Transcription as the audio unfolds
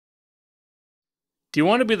Do you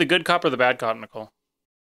want to be the good cop or the bad cop, Nicole?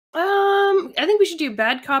 I think we should do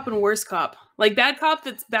bad cop and worse cop. Like bad cop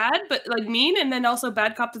that's bad, but like mean, and then also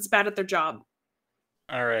bad cop that's bad at their job.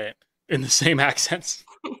 All right. In the same accents.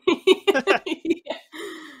 Yeah.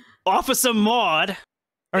 Officer Maud.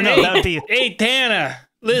 Or no, that would be... Hey, Tana,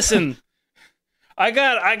 listen. I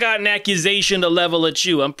got an accusation to level at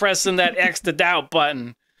you. I'm pressing that X to doubt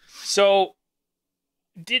button. So,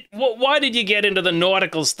 why did you get into the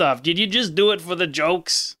nautical stuff? Did you just do it for the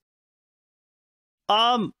jokes?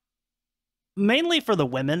 Mainly for the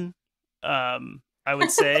women, I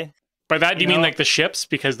would say. By that, do you mean like the ships?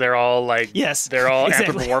 Because they're all like... Yes. They're all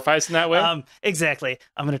exactly. anthropomorphized in that way? Exactly.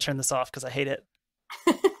 I'm going to turn this off because I hate it.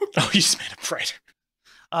 Oh, you just made it brighter.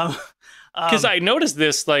 Because I noticed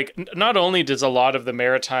this, like, not only does a lot of the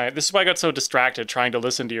maritime... This is why I got so distracted trying to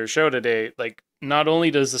listen to your show today. Like, not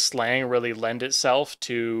only does the slang really lend itself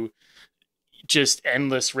to just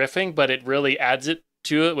endless riffing, but it really adds it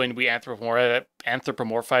to it when we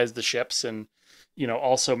anthropomorphize the ships and, you know,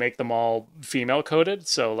 also make them all female coded.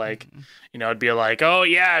 So, like, you know, it'd be like, oh,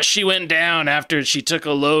 yeah, she went down after she took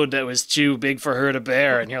a load that was too big for her to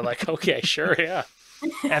bear. And you're like, okay, sure, yeah.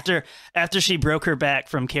 After she broke her back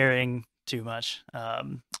from carrying too much.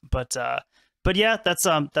 But yeah, that's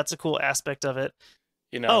a cool aspect of it.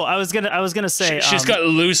 You know. Oh, I was gonna say she's got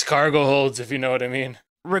loose cargo holds, if you know what I mean.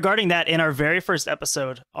 Regarding that, in our very first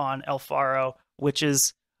episode on El Faro, which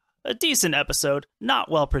is a decent episode, not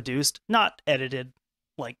well produced, not edited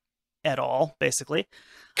like at all, basically.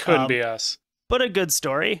 Couldn't be us. But a good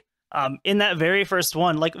story. In that very first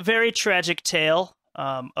one, like very tragic tale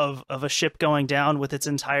of a ship going down with its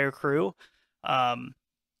entire crew.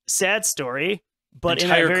 Sad story, but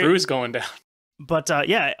entire crew's going down. But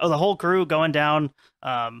yeah, the whole crew going down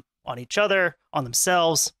on each other, on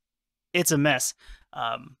themselves. It's a mess.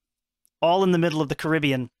 All in the middle of the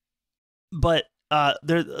Caribbean. But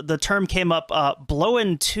the term came up,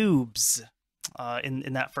 blowing tubes,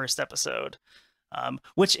 in that first episode,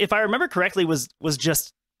 which, if I remember correctly, was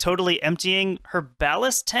just totally emptying her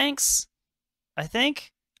ballast tanks. I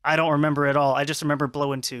think I don't remember at all. I just remember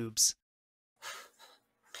blowing tubes.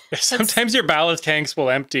 Sometimes your ballast tanks will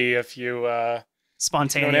empty if you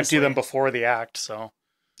spontaneously don't empty them before the act. So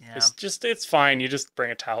yeah, it's fine. You just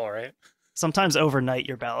bring a towel, right? Sometimes overnight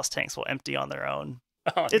your ballast tanks will empty on their own.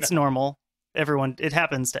 Oh, it's normal. It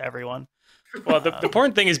happens to everyone. Well, the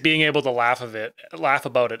important thing is being able to laugh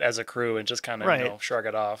about it as a crew and just kind of right. You know, shrug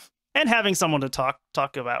it off. And having someone to talk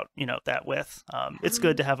about, you know, that with. It's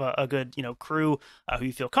good to have a good, you know, crew who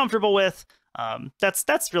you feel comfortable with.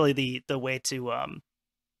 That's really the way to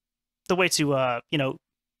you know,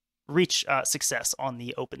 reach success on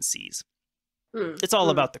the open seas. It's all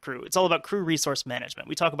about the crew. It's all about crew resource management.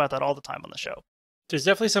 We talk about that all the time on the show. There's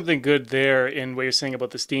definitely something good there in what you're saying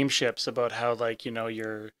about the steamships, about how, like, you know,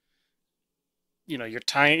 you're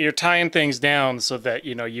tying things down so that,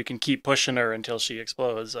 you know, you can keep pushing her until she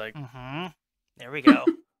explodes. Like, there we go.